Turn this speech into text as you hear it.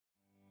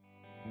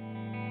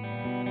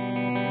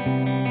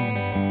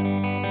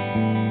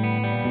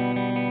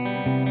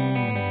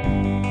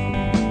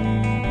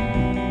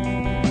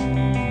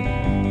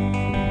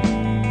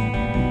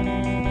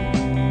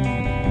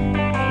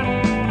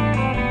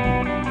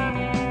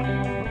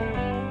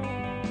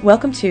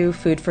Welcome to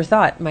Food for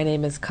Thought. My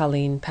name is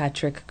Colleen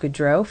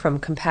Patrick-Goudreau from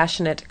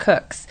Compassionate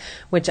Cooks,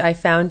 which I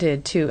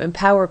founded to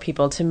empower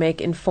people to make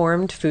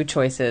informed food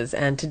choices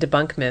and to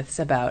debunk myths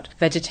about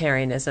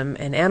vegetarianism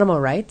and animal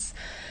rights.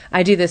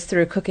 I do this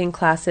through cooking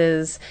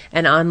classes,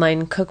 an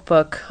online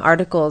cookbook,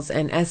 articles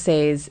and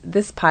essays,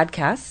 this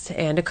podcast,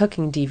 and a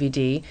cooking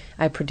DVD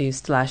I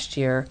produced last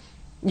year.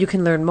 You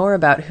can learn more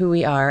about who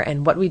we are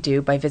and what we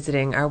do by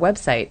visiting our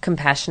website,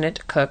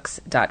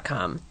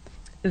 compassionatecooks.com.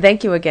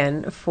 Thank you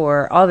again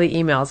for all the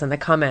emails and the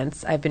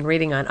comments I've been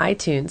reading on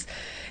iTunes.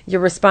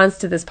 Your response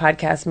to this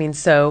podcast means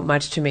so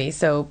much to me,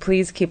 so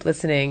please keep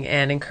listening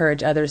and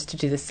encourage others to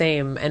do the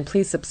same, and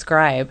please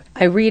subscribe.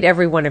 I read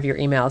every one of your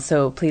emails,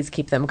 so please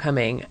keep them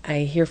coming. I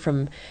hear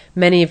from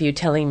many of you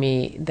telling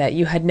me that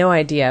you had no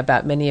idea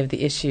about many of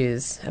the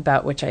issues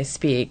about which I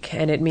speak,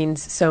 and it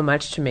means so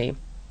much to me.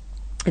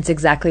 It's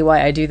exactly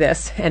why I do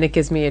this, and it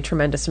gives me a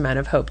tremendous amount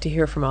of hope to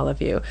hear from all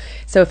of you.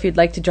 So if you'd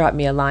like to drop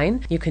me a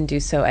line, you can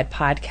do so at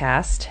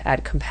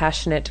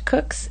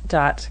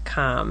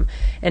podcast@compassionatecooks.com,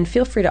 and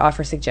feel free to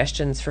offer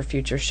suggestions for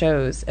future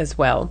shows as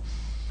well.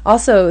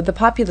 Also, the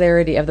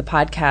popularity of the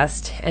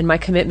podcast and my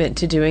commitment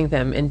to doing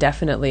them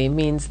indefinitely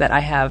means that I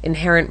have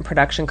inherent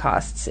production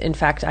costs. In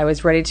fact, I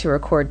was ready to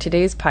record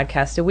today's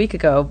podcast a week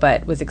ago,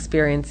 but was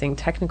experiencing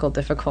technical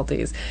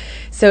difficulties.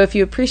 So if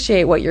you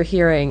appreciate what you're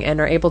hearing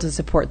and are able to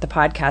support the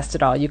podcast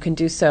at all, you can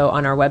do so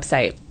on our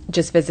website.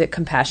 Just visit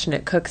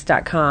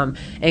compassionatecooks.com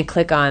and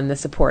click on the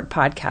support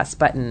podcast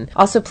button.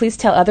 Also, please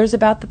tell others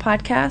about the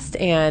podcast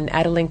and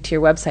add a link to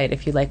your website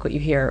if you like what you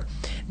hear.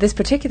 This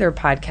particular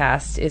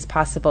podcast is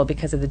possible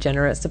because of the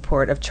generous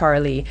support of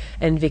Charlie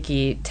and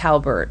Vicky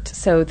Talbert.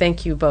 So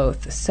thank you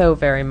both so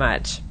very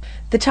much.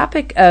 The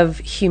topic of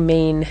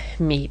humane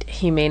meat,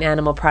 humane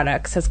animal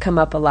products, has come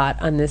up a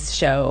lot on this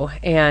show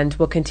and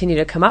will continue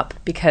to come up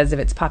because of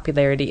its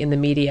popularity in the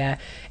media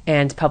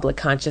and public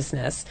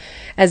consciousness.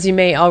 As you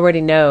may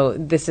already know,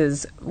 this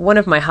is one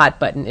of my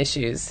hot button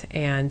issues,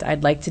 and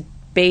I'd like to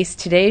base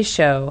today's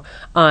show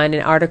on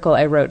an article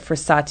I wrote for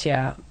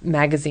Satya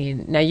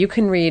magazine. Now, you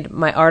can read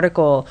my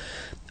article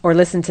or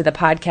listen to the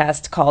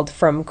podcast called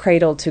From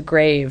Cradle to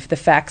Grave, The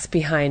Facts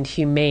Behind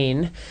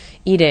Humane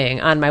Eating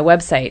on my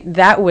website.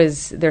 That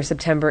was their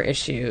September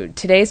issue.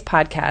 Today's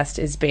podcast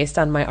is based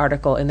on my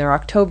article in their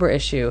October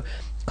issue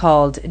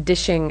called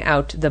Dishing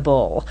Out the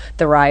Bowl,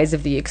 The Rise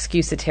of the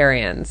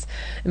Excuse-itarians.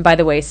 And by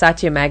the way,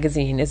 Satya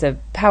magazine is a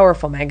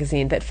powerful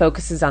magazine that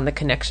focuses on the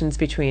connections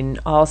between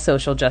all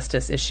social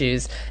justice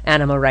issues,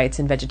 animal rights,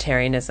 and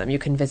vegetarianism. You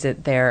can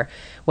visit their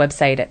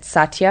website at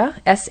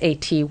Satya,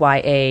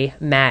 S-A-T-Y-A,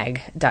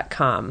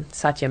 mag.com,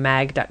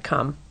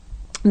 satyamag.com.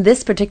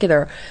 This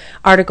particular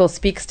article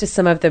speaks to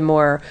some of the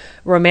more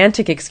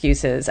romantic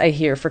excuses I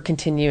hear for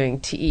continuing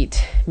to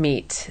eat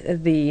meat.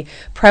 The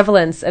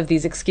prevalence of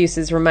these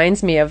excuses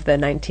reminds me of the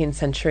 19th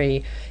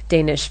century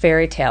Danish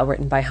fairy tale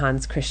written by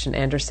Hans Christian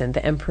Andersen,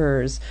 The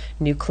Emperor's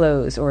New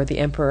Clothes, or The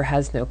Emperor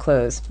Has No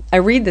Clothes. I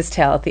read this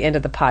tale at the end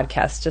of the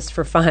podcast just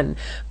for fun,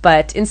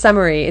 but in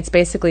summary, it's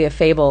basically a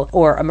fable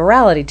or a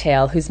morality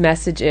tale whose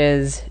message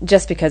is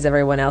just because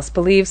everyone else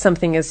believes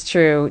something is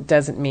true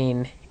doesn't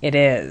mean it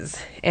is.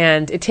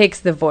 And it takes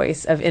the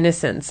voice of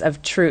innocence,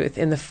 of truth,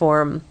 in the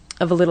form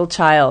of a little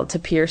child to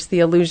pierce the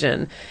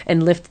illusion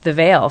and lift the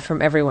veil from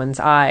everyone's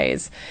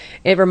eyes.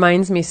 It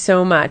reminds me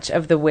so much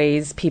of the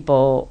ways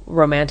people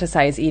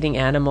romanticize eating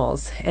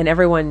animals and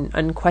everyone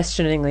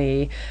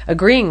unquestioningly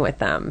agreeing with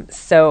them.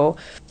 So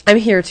I'm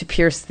here to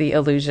pierce the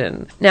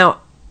illusion.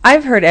 Now,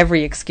 I've heard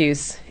every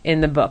excuse in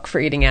the book for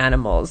eating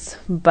animals,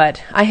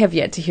 but I have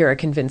yet to hear a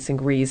convincing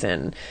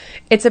reason.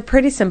 It's a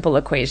pretty simple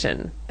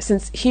equation.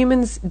 Since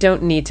humans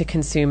don't need to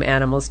consume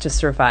animals to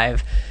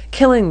survive,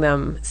 killing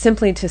them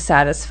simply to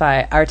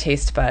satisfy our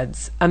taste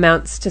buds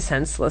amounts to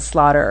senseless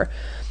slaughter.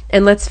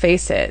 And let's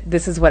face it,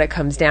 this is what it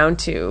comes down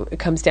to. It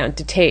comes down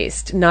to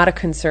taste, not a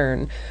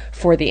concern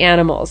for the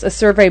animals. A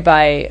survey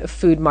by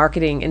Food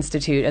Marketing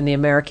Institute and the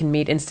American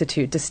Meat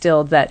Institute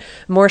distilled that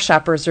more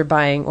shoppers are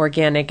buying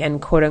organic and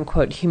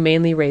quote-unquote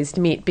humanely raised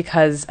meat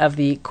because of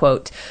the,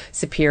 quote,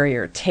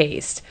 superior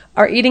taste.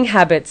 Our eating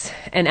habits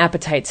and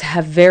appetites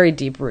have very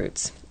deep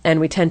roots, and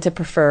we tend to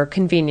prefer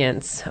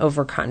convenience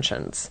over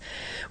conscience,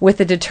 with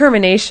a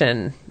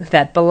determination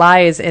that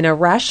belies in a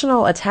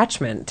rational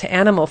attachment to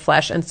animal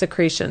flesh and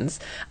secretions.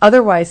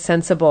 Otherwise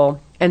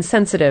sensible and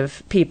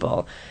sensitive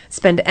people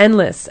spend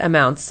endless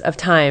amounts of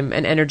time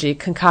and energy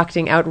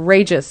concocting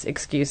outrageous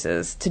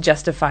excuses to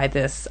justify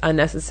this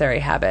unnecessary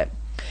habit.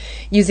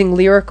 Using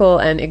lyrical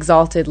and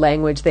exalted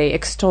language, they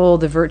extol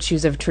the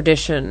virtues of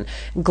tradition,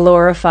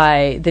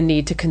 glorify the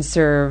need to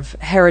conserve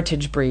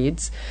heritage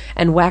breeds,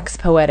 and wax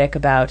poetic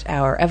about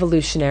our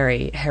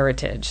evolutionary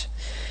heritage.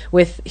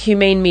 With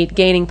humane meat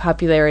gaining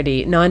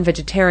popularity,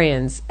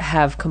 non-vegetarians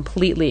have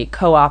completely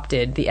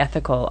co-opted the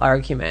ethical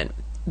argument.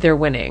 They're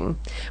winning.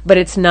 But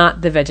it's not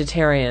the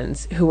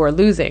vegetarians who are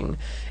losing,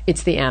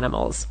 it's the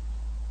animals.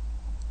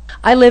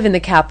 I live in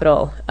the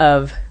capital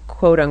of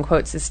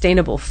quote-unquote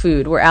sustainable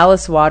food, where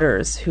Alice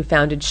Waters, who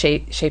founded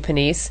Chez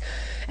Panisse,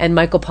 and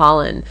Michael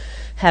Pollan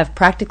have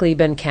practically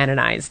been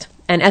canonized.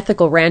 and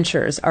ethical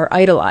ranchers are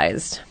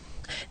idolized.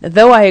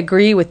 Though I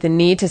agree with the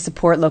need to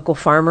support local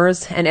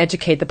farmers and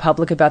educate the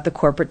public about the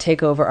corporate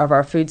takeover of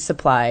our food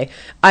supply,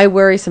 I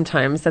worry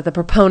sometimes that the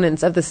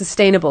proponents of the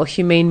sustainable,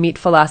 humane meat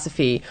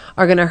philosophy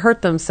are going to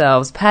hurt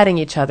themselves patting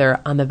each other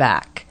on the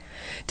back.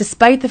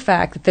 Despite the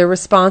fact that they're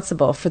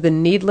responsible for the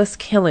needless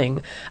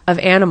killing of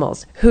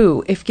animals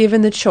who, if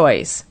given the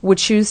choice, would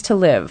choose to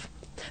live,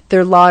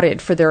 they're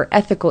lauded for their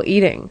ethical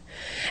eating.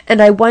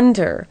 And I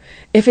wonder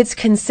if it's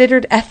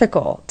considered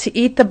ethical to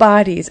eat the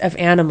bodies of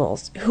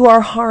animals who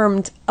are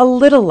harmed a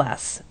little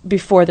less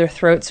before their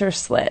throats are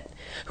slit,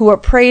 who are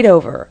prayed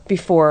over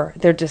before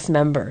they're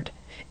dismembered.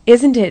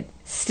 Isn't it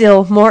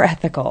still more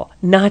ethical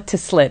not to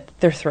slit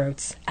their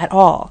throats at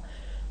all?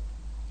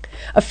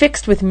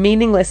 Affixed with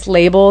meaningless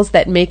labels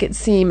that make it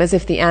seem as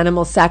if the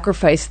animals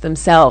sacrificed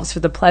themselves for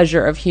the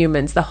pleasure of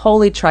humans, the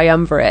holy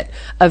triumvirate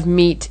of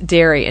meat,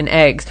 dairy, and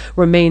eggs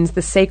remains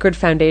the sacred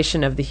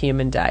foundation of the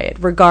human diet,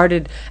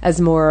 regarded as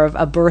more of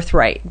a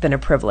birthright than a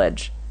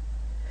privilege.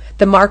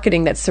 The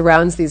marketing that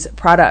surrounds these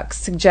products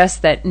suggests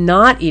that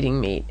not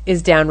eating meat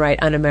is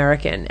downright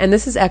un-American, and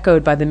this is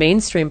echoed by the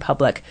mainstream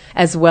public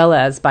as well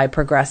as by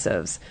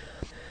progressives.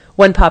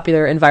 One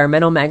popular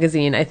environmental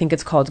magazine, I think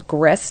it's called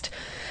Grist,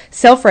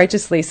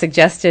 self-righteously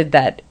suggested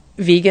that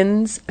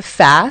vegans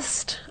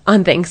fast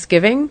on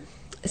Thanksgiving,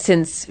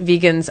 since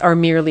vegans are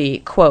merely,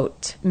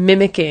 quote,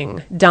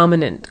 mimicking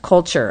dominant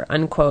culture,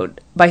 unquote,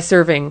 by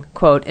serving,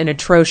 quote, an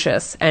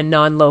atrocious and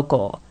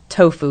non-local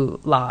tofu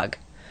log.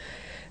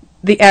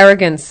 The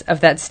arrogance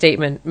of that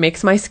statement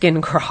makes my skin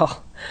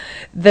crawl.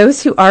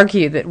 Those who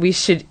argue that we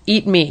should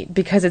eat meat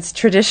because it's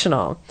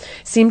traditional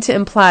seem to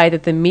imply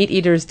that the meat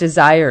eater's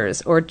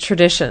desires or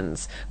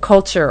traditions,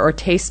 culture or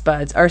taste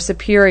buds are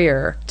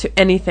superior to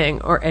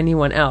anything or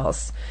anyone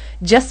else.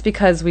 Just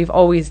because we've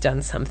always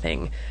done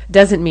something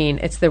doesn't mean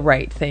it's the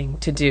right thing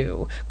to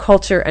do.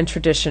 Culture and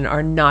tradition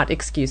are not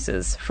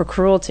excuses for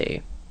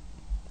cruelty.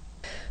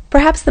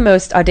 Perhaps the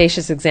most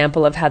audacious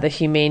example of how the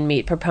humane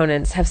meat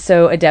proponents have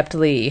so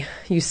adeptly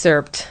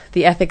usurped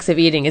the ethics of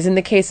eating is in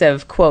the case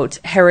of, quote,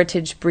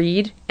 heritage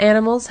breed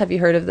animals. Have you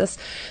heard of this?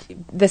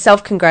 The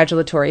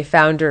self-congratulatory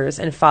founders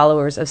and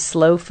followers of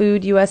Slow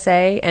Food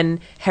USA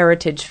and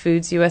Heritage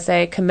Foods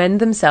USA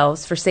commend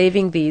themselves for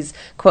saving these,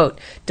 quote,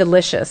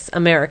 delicious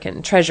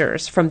American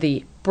treasures from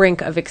the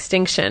brink of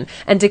extinction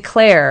and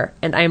declare,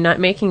 and I am not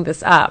making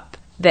this up,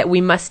 that we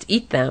must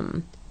eat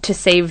them to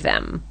save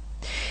them.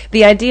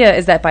 The idea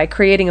is that by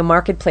creating a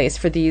marketplace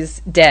for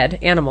these dead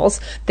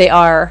animals, they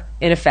are,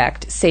 in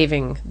effect,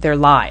 saving their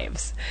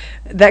lives.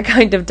 That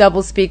kind of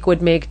doublespeak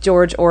would make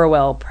George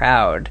Orwell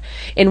proud.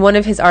 In one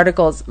of his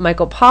articles,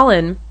 Michael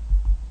Pollan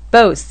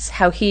boasts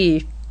how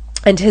he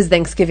and his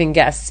Thanksgiving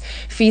guests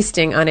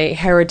feasting on a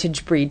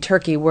heritage breed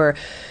turkey were,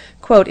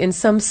 quote, in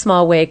some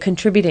small way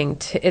contributing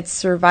to its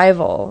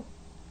survival.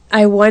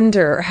 I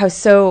wonder how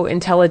so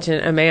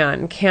intelligent a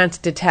man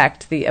can't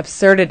detect the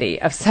absurdity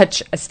of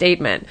such a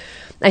statement.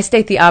 I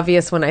state the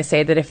obvious when I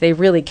say that if they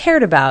really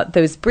cared about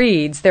those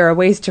breeds, there are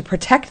ways to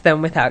protect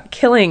them without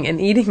killing and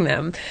eating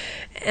them.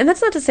 And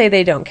that's not to say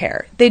they don't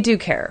care. They do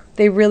care.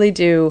 They really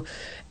do,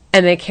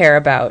 and they care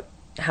about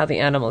how the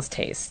animals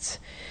taste.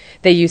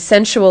 They use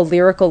sensual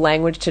lyrical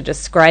language to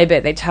describe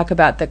it. They talk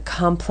about the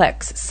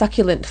complex,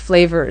 succulent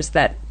flavors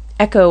that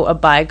echo a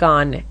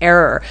bygone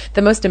era.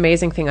 The most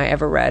amazing thing I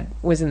ever read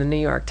was in the New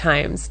York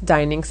Times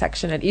dining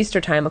section at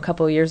Easter time a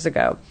couple of years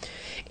ago.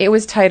 It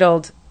was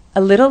titled,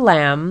 "A Little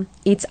Lamb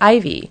Eats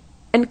Ivy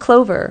and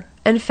Clover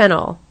and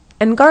Fennel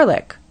and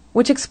Garlic,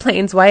 which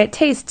explains why it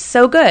tastes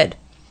so good."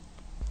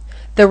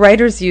 The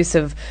writer's use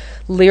of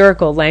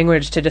lyrical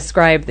language to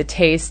describe the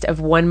taste of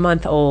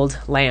 1-month-old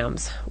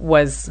lambs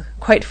was,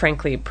 quite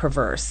frankly,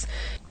 perverse.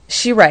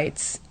 She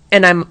writes,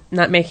 and I'm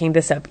not making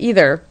this up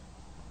either,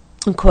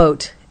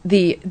 quote,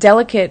 "The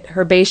delicate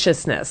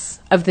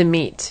herbaceousness of the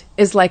meat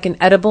is like an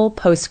edible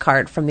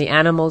postcard from the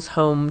animal's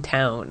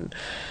hometown."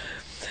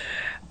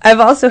 I've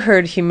also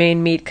heard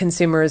humane meat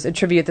consumers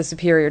attribute the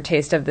superior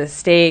taste of the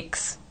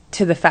steaks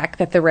to the fact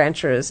that the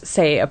ranchers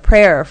say a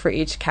prayer for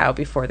each cow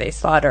before they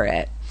slaughter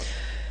it.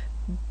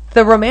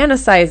 The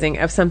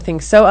romanticizing of something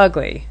so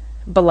ugly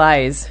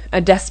belies a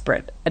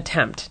desperate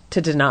attempt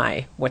to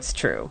deny what's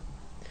true.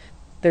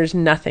 There's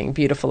nothing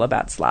beautiful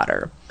about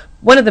slaughter.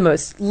 One of the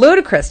most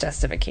ludicrous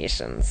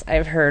justifications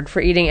I've heard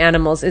for eating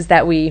animals is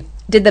that we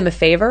did them a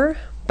favor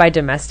by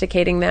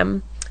domesticating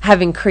them,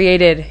 having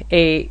created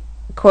a,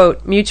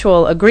 quote,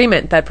 mutual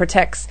agreement that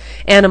protects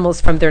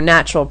animals from their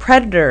natural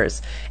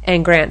predators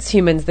and grants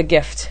humans the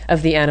gift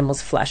of the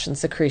animal's flesh and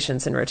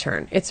secretions in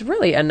return. It's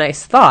really a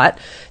nice thought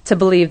to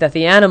believe that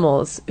the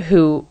animals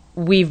who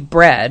we've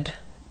bred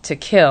to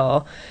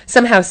kill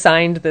somehow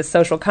signed this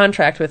social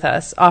contract with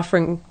us,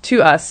 offering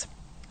to us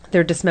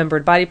their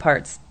dismembered body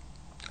parts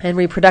and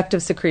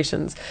reproductive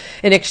secretions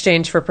in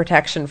exchange for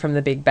protection from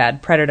the big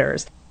bad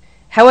predators.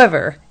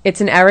 However, it's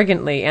an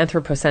arrogantly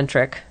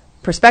anthropocentric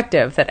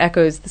perspective that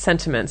echoes the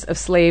sentiments of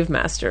slave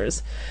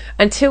masters.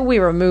 Until we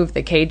remove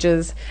the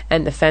cages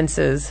and the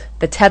fences,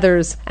 the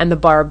tethers and the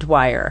barbed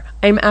wire,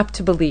 I am apt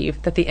to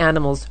believe that the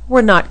animals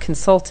were not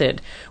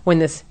consulted when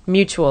this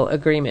mutual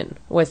agreement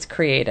was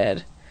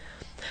created.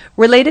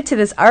 Related to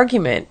this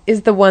argument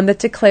is the one that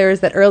declares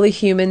that early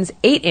humans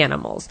ate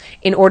animals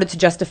in order to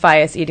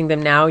justify us eating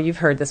them now. You've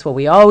heard this, well,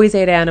 we always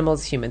ate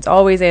animals, humans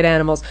always ate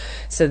animals,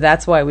 so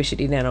that's why we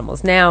should eat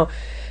animals now.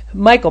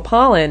 Michael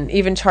Pollan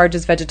even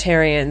charges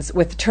vegetarians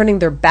with turning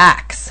their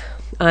backs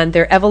on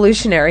their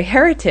evolutionary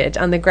heritage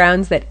on the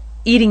grounds that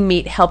eating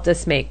meat helped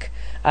us make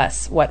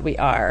us what we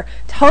are,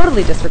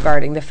 totally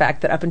disregarding the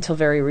fact that up until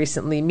very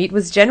recently, meat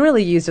was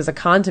generally used as a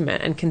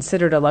condiment and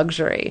considered a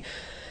luxury.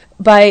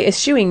 By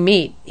eschewing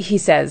meat, he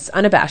says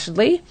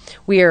unabashedly,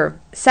 we are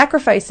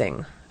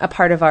sacrificing a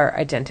part of our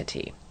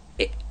identity.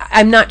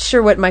 I'm not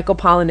sure what Michael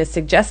Pollan is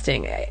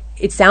suggesting.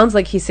 It sounds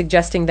like he's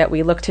suggesting that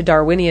we look to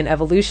Darwinian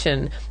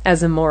evolution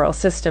as a moral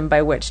system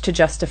by which to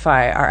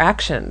justify our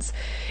actions.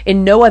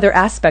 In no other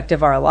aspect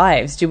of our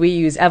lives do we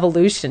use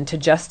evolution to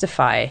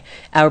justify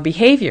our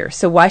behavior,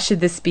 so why should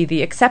this be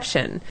the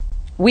exception?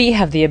 We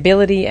have the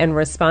ability and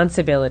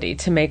responsibility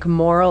to make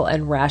moral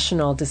and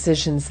rational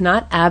decisions,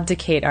 not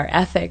abdicate our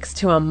ethics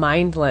to a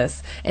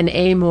mindless and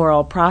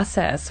amoral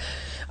process.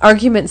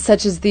 Arguments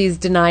such as these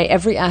deny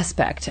every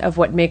aspect of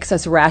what makes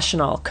us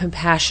rational,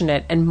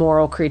 compassionate, and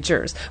moral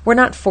creatures. We're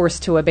not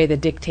forced to obey the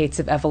dictates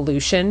of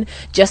evolution,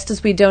 just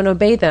as we don't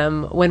obey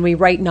them when we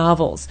write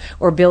novels,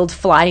 or build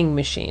flying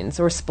machines,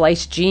 or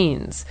splice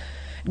genes.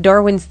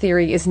 Darwin's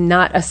theory is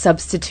not a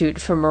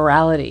substitute for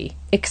morality,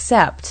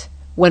 except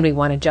when we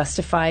want to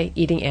justify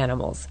eating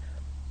animals.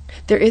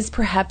 There is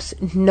perhaps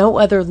no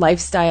other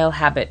lifestyle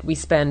habit we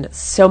spend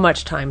so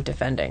much time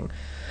defending.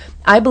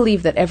 I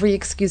believe that every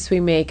excuse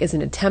we make is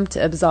an attempt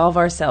to absolve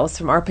ourselves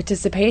from our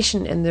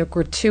participation in the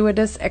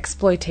gratuitous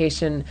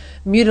exploitation,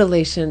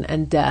 mutilation,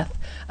 and death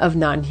of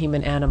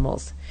non-human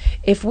animals.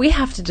 If we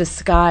have to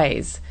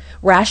disguise,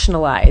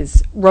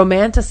 rationalize,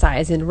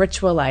 romanticize, and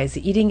ritualize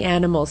eating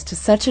animals to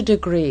such a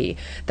degree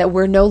that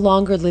we're no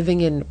longer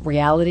living in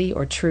reality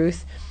or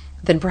truth,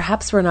 then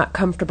perhaps we're not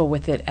comfortable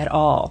with it at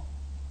all.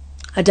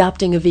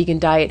 Adopting a vegan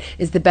diet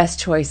is the best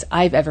choice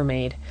I've ever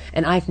made,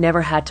 and I've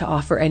never had to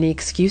offer any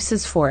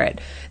excuses for it.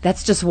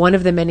 That's just one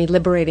of the many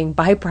liberating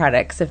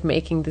byproducts of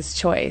making this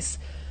choice.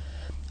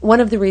 One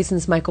of the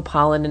reasons Michael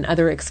Pollan and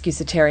other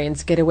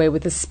excuse-itarians get away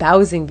with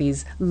espousing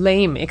these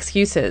lame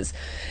excuses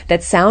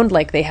that sound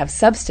like they have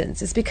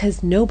substance is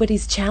because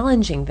nobody's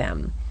challenging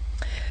them.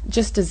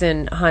 Just as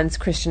in Hans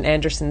Christian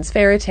Andersen's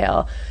fairy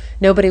tale,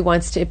 nobody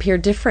wants to appear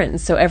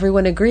different, so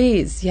everyone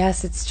agrees.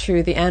 Yes, it's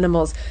true, the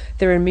animals,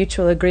 they're in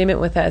mutual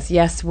agreement with us.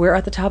 Yes, we're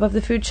at the top of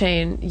the food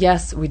chain.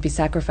 Yes, we'd be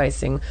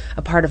sacrificing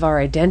a part of our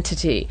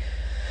identity.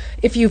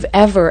 If you've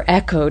ever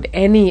echoed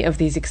any of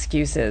these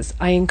excuses,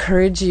 I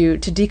encourage you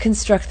to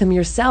deconstruct them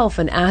yourself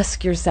and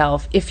ask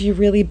yourself if you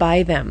really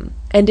buy them,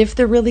 and if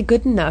they're really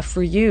good enough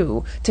for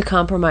you to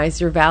compromise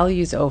your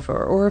values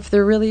over, or if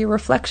they're really a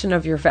reflection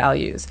of your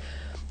values.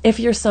 If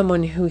you're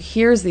someone who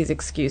hears these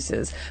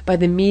excuses by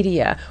the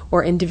media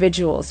or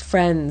individuals,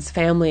 friends,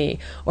 family,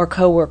 or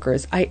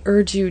coworkers, I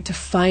urge you to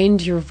find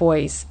your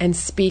voice and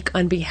speak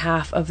on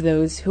behalf of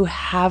those who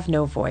have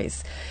no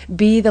voice.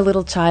 Be the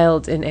little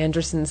child in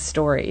Andersen's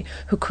story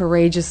who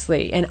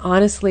courageously and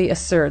honestly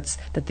asserts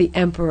that the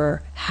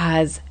emperor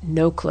has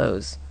no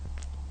clothes.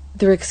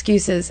 Their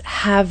excuses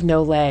have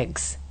no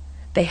legs.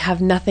 They have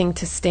nothing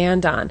to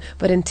stand on,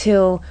 but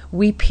until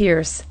we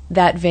pierce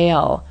that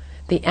veil,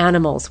 the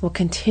animals will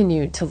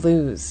continue to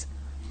lose.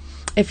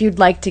 If you'd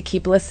like to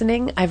keep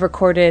listening, I've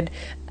recorded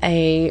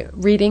a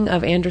reading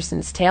of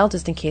Andersen's tale,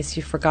 just in case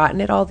you've forgotten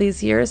it all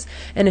these years.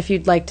 And if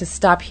you'd like to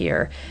stop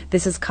here,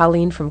 this is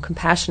Colleen from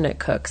Compassionate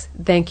Cooks.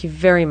 Thank you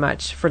very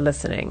much for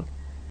listening.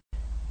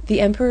 The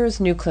Emperor's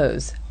New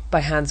Clothes by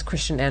Hans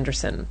Christian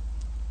Andersen.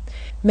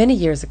 Many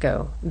years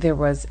ago, there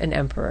was an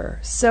emperor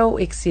so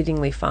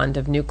exceedingly fond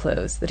of new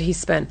clothes that he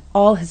spent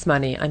all his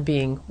money on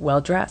being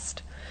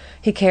well-dressed.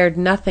 He cared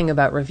nothing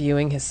about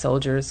reviewing his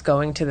soldiers,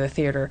 going to the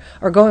theater,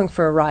 or going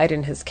for a ride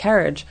in his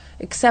carriage,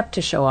 except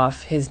to show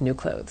off his new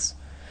clothes.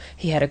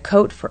 He had a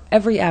coat for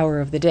every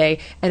hour of the day,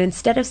 and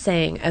instead of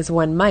saying, as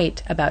one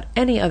might about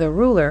any other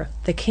ruler,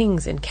 the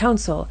kings in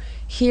council,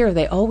 here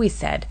they always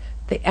said,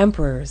 the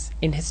emperor's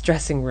in his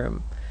dressing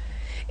room.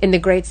 In the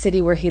great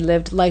city where he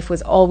lived, life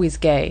was always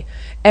gay.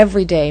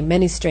 Every day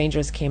many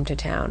strangers came to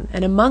town,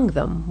 and among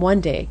them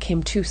one day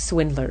came two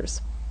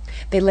swindlers.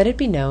 They let it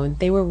be known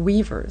they were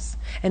weavers,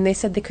 and they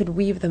said they could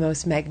weave the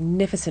most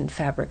magnificent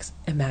fabrics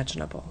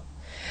imaginable.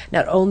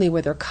 Not only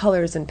were their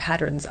colors and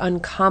patterns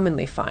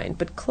uncommonly fine,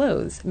 but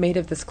clothes made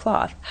of this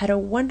cloth had a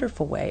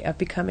wonderful way of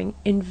becoming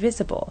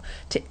invisible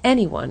to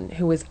anyone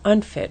who was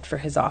unfit for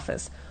his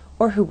office,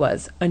 or who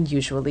was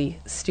unusually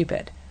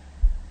stupid.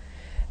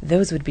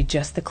 Those would be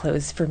just the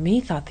clothes for me,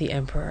 thought the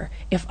emperor.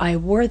 If I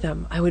wore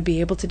them, I would be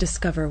able to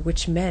discover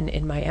which men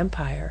in my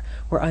empire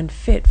were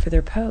unfit for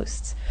their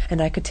posts,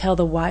 and I could tell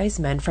the wise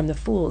men from the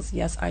fools.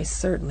 Yes, I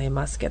certainly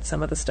must get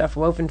some of the stuff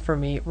woven for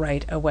me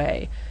right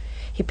away.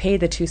 he paid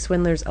the two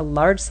swindlers a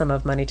large sum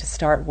of money to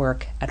start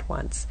work at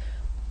once.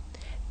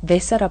 They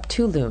set up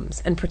 2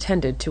 looms and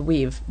pretended to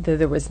weave, though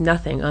there was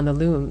nothing on the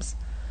looms.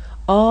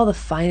 All the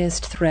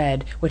finest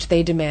thread which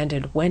they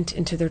demanded went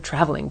into their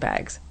traveling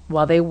bags,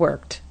 while they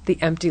worked the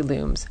empty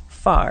looms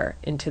far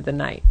into the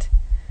night.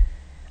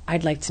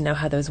 I'd like to know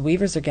how those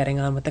weavers are getting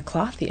on with the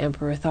cloth, the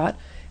emperor thought,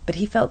 but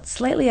he felt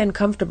slightly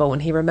uncomfortable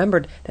when he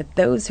remembered that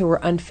those who were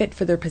unfit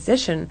for their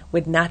position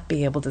would not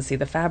be able to see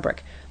the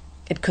fabric.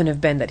 It couldn't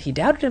have been that he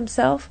doubted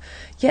himself,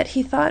 yet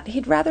he thought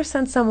he'd rather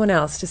send someone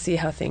else to see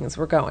how things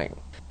were going.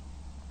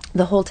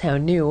 The whole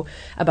town knew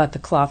about the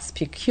cloth's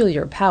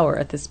peculiar power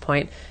at this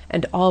point,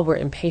 and all were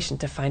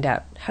impatient to find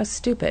out how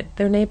stupid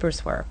their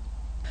neighbors were.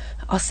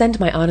 I'll send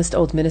my honest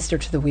old minister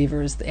to the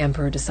weavers, the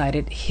emperor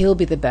decided. He'll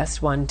be the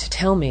best one to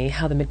tell me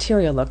how the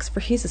material looks, for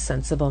he's a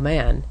sensible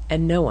man,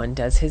 and no one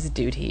does his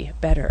duty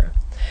better.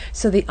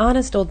 So the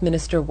honest old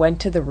minister went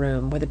to the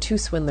room where the 2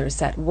 swindlers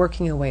sat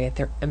working away at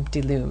their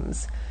empty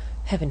looms.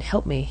 Heaven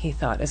help me, he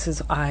thought, as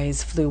his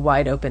eyes flew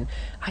wide open.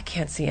 I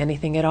can't see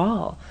anything at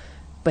all.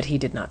 But he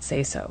did not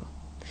say so.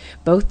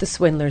 Both the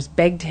swindlers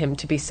begged him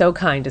to be so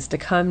kind as to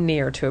come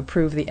near to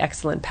approve the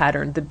excellent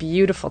pattern, the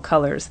beautiful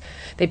colors.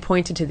 They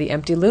pointed to the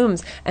empty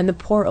looms, and the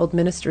poor old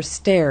minister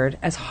stared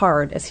as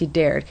hard as he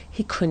dared.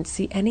 He couldn't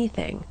see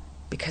anything,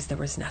 because there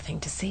was nothing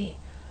to see.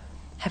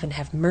 Heaven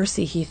have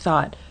mercy, he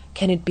thought.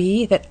 Can it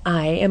be that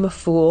I am a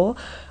fool?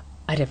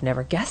 I'd have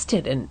never guessed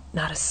it, and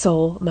not a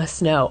soul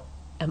must know.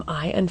 Am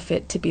I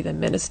unfit to be the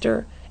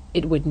minister?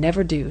 It would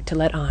never do to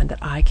let on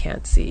that I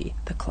can't see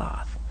the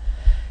cloth.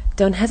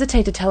 Don't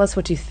hesitate to tell us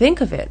what you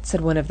think of it,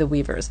 said one of the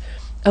weavers.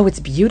 Oh, it's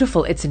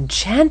beautiful, it's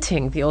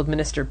enchanting, the old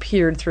minister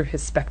peered through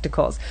his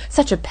spectacles.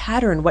 Such a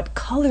pattern, what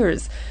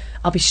colors!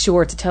 I'll be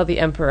sure to tell the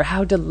emperor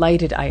how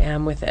delighted I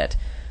am with it.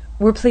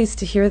 We're pleased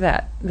to hear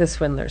that, the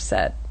swindlers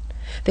said.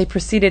 They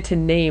proceeded to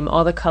name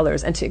all the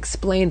colors and to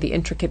explain the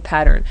intricate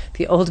pattern.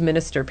 The old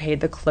minister paid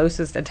the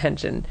closest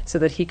attention so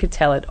that he could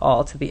tell it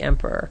all to the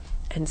emperor,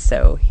 and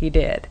so he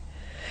did.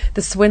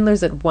 The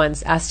swindlers at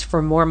once asked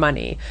for more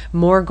money,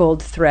 more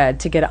gold thread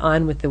to get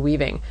on with the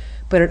weaving,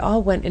 but it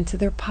all went into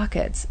their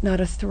pockets.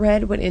 Not a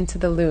thread went into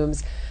the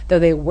looms, though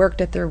they worked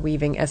at their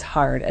weaving as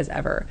hard as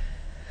ever.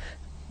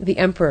 The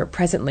emperor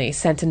presently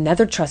sent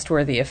another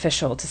trustworthy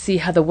official to see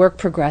how the work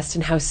progressed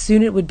and how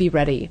soon it would be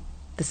ready.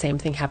 The same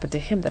thing happened to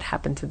him that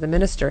happened to the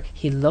minister.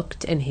 He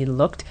looked and he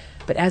looked,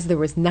 but as there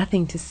was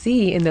nothing to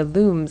see in the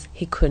looms,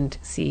 he couldn't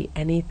see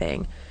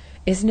anything.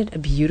 Isn't it a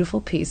beautiful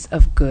piece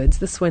of goods?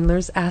 The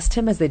swindlers asked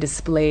him as they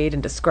displayed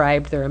and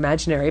described their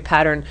imaginary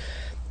pattern.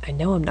 I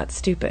know I'm not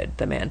stupid,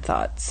 the man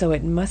thought, so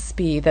it must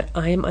be that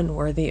I am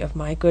unworthy of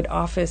my good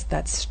office.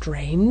 That's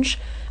strange.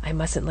 I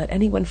mustn't let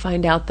anyone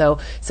find out, though,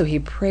 so he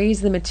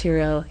praised the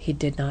material he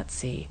did not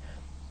see.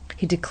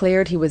 He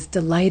declared he was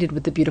delighted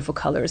with the beautiful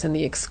colors and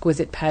the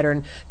exquisite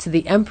pattern. To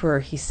the emperor,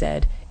 he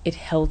said, it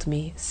held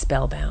me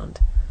spellbound.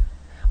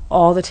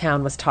 All the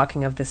town was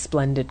talking of this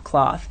splendid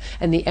cloth,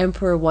 and the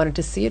emperor wanted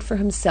to see it for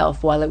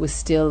himself while it was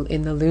still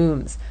in the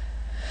looms.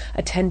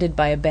 Attended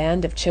by a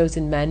band of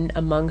chosen men,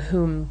 among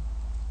whom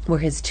were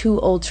his 2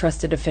 old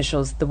trusted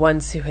officials, the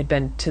ones who had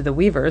been to the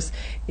weavers,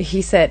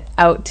 he set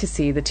out to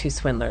see the 2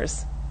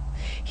 swindlers.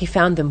 He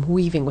found them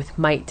weaving with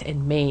might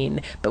and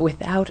main, but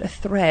without a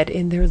thread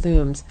in their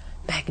looms.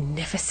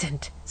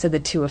 Magnificent, said the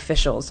 2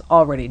 officials,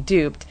 already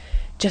duped.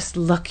 Just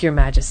look, your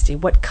majesty,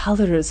 what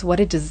colors, what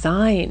a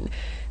design.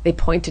 They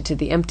pointed to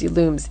the empty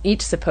looms,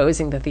 each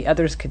supposing that the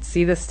others could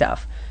see the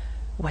stuff.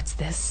 What's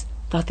this?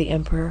 Thought the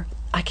emperor.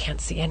 I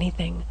can't see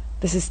anything.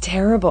 This is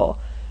terrible.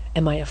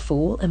 Am I a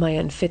fool? Am I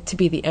unfit to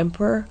be the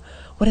emperor?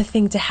 What a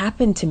thing to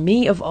happen to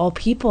me of all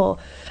people.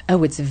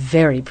 Oh, it's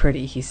very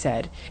pretty, he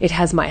said. It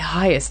has my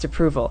highest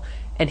approval.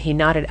 And he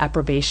nodded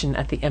approbation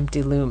at the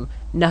empty loom.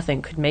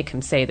 Nothing could make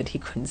him say that he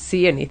couldn't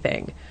see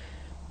anything.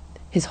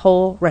 His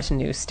whole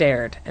retinue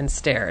stared and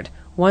stared.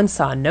 One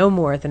saw no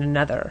more than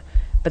another,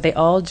 but they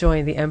all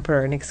joined the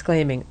emperor in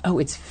exclaiming, "Oh,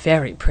 it's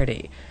very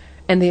pretty."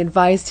 And they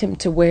advised him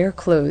to wear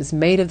clothes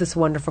made of this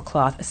wonderful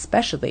cloth,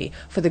 especially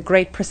for the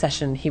great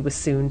procession he was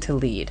soon to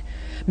lead.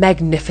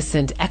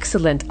 Magnificent,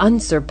 excellent,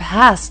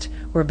 unsurpassed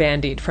were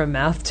bandied from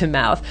mouth to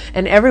mouth,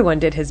 and everyone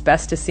did his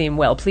best to seem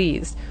well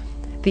pleased.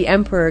 The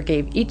emperor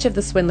gave each of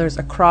the swindlers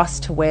a cross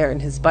to wear in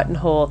his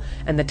buttonhole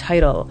and the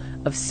title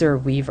of Sir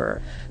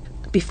Weaver.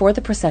 Before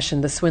the procession,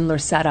 the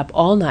swindlers sat up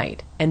all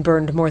night and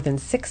burned more than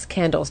 6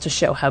 candles to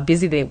show how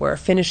busy they were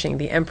finishing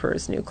the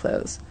emperor's new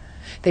clothes.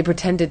 They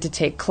pretended to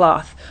take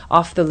cloth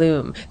off the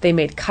loom. They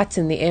made cuts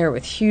in the air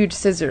with huge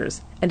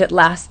scissors, and at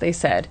last they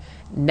said,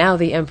 "Now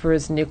the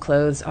emperor's new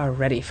clothes are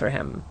ready for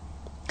him."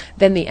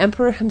 Then the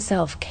emperor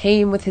himself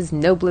came with his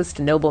noblest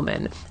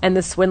noblemen, and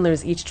the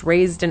swindlers each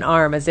raised an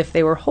arm as if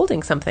they were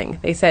holding something.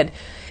 They said,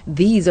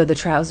 "These are the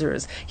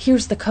trousers,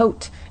 here's the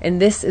coat, and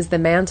this is the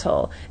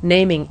mantle,"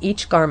 naming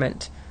each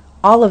garment.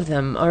 All of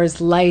them are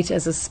as light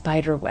as a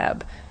spider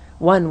web.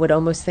 One would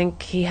almost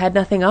think he had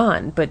nothing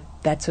on, but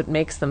that's what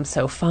makes them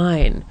so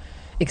fine.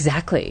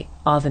 Exactly,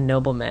 all the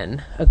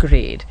noblemen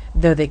agreed,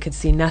 though they could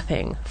see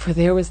nothing, for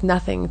there was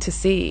nothing to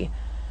see.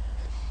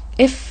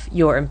 "If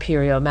your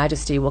Imperial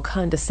Majesty will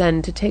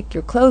condescend to take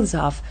your clothes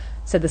off,"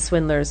 said the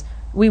swindlers,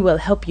 "we will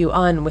help you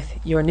on with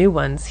your new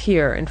ones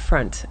here in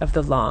front of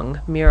the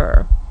long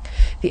mirror."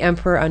 The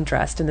emperor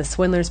undressed, and the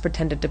swindlers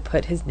pretended to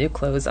put his new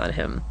clothes on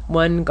him,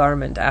 one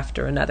garment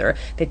after another.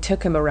 They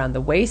took him around the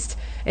waist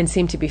and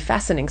seemed to be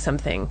fastening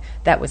something.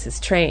 That was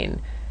his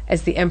train,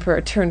 as the emperor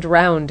turned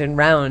round and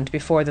round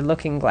before the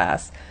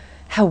looking-glass.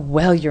 "How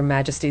well your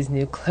Majesty's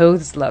new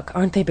clothes look!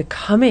 Aren't they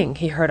becoming?"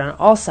 he heard on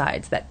all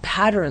sides. "That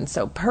pattern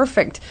so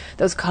perfect!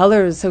 Those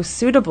colors so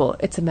suitable!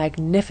 It's a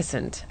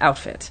magnificent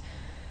outfit."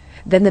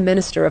 Then the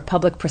Minister of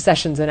Public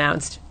Processions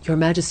announced, "Your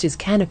Majesty's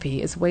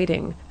canopy is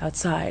waiting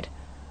outside."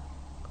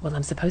 "Well,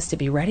 I'm supposed to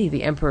be ready,"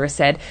 the emperor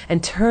said,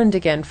 and turned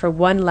again for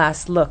one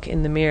last look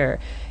in the mirror.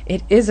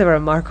 "It is a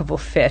remarkable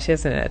fit,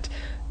 isn't it?"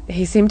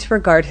 He seemed to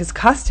regard his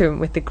costume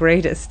with the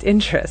greatest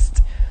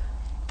interest.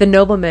 The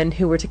noblemen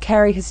who were to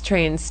carry his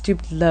train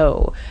stooped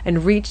low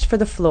and reached for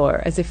the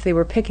floor as if they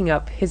were picking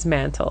up his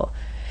mantle.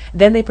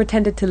 Then they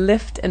pretended to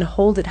lift and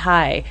hold it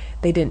high.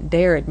 They didn't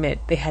dare admit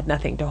they had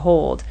nothing to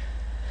hold.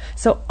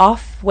 So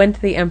off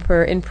went the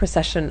emperor in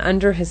procession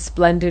under his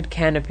splendid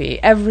canopy.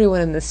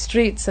 Everyone in the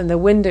streets and the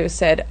windows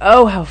said,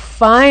 "Oh, how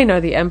fine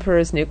are the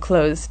emperor's new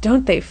clothes!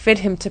 Don't they fit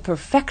him to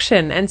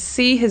perfection? And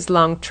see his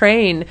long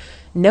train!"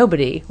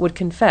 Nobody would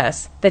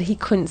confess that he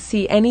couldn't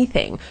see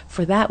anything,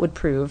 for that would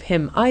prove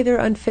him either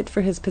unfit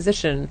for his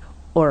position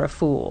or a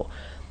fool.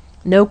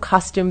 No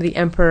costume the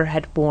emperor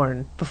had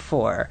worn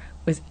before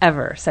was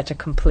ever such a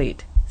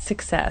complete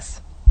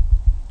success.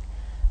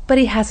 "But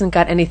he hasn't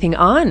got anything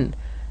on,"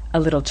 a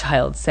little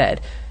child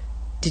said.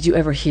 "Did you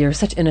ever hear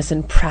such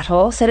innocent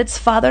prattle?" said its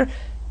father.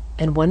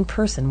 And one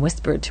person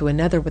whispered to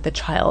another what the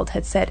child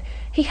had said.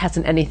 "He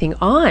hasn't anything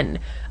on.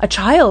 A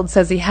child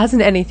says he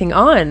hasn't anything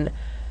on."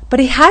 "But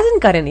he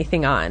hasn't got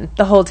anything on,"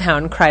 the whole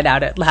town cried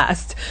out at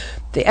last.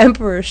 The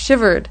emperor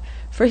shivered,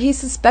 for he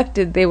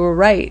suspected they were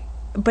right,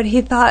 but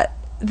he thought,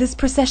 "This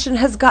procession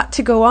has got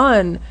to go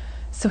on."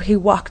 So he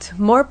walked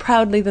more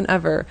proudly than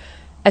ever,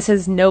 as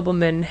his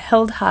noblemen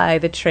held high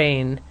the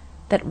train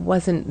that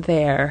wasn't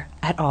there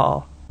at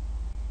all.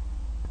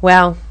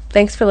 Well,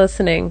 thanks for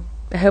listening.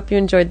 I hope you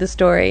enjoyed the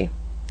story.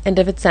 And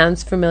if it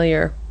sounds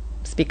familiar,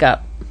 speak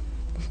up.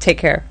 Take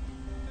care.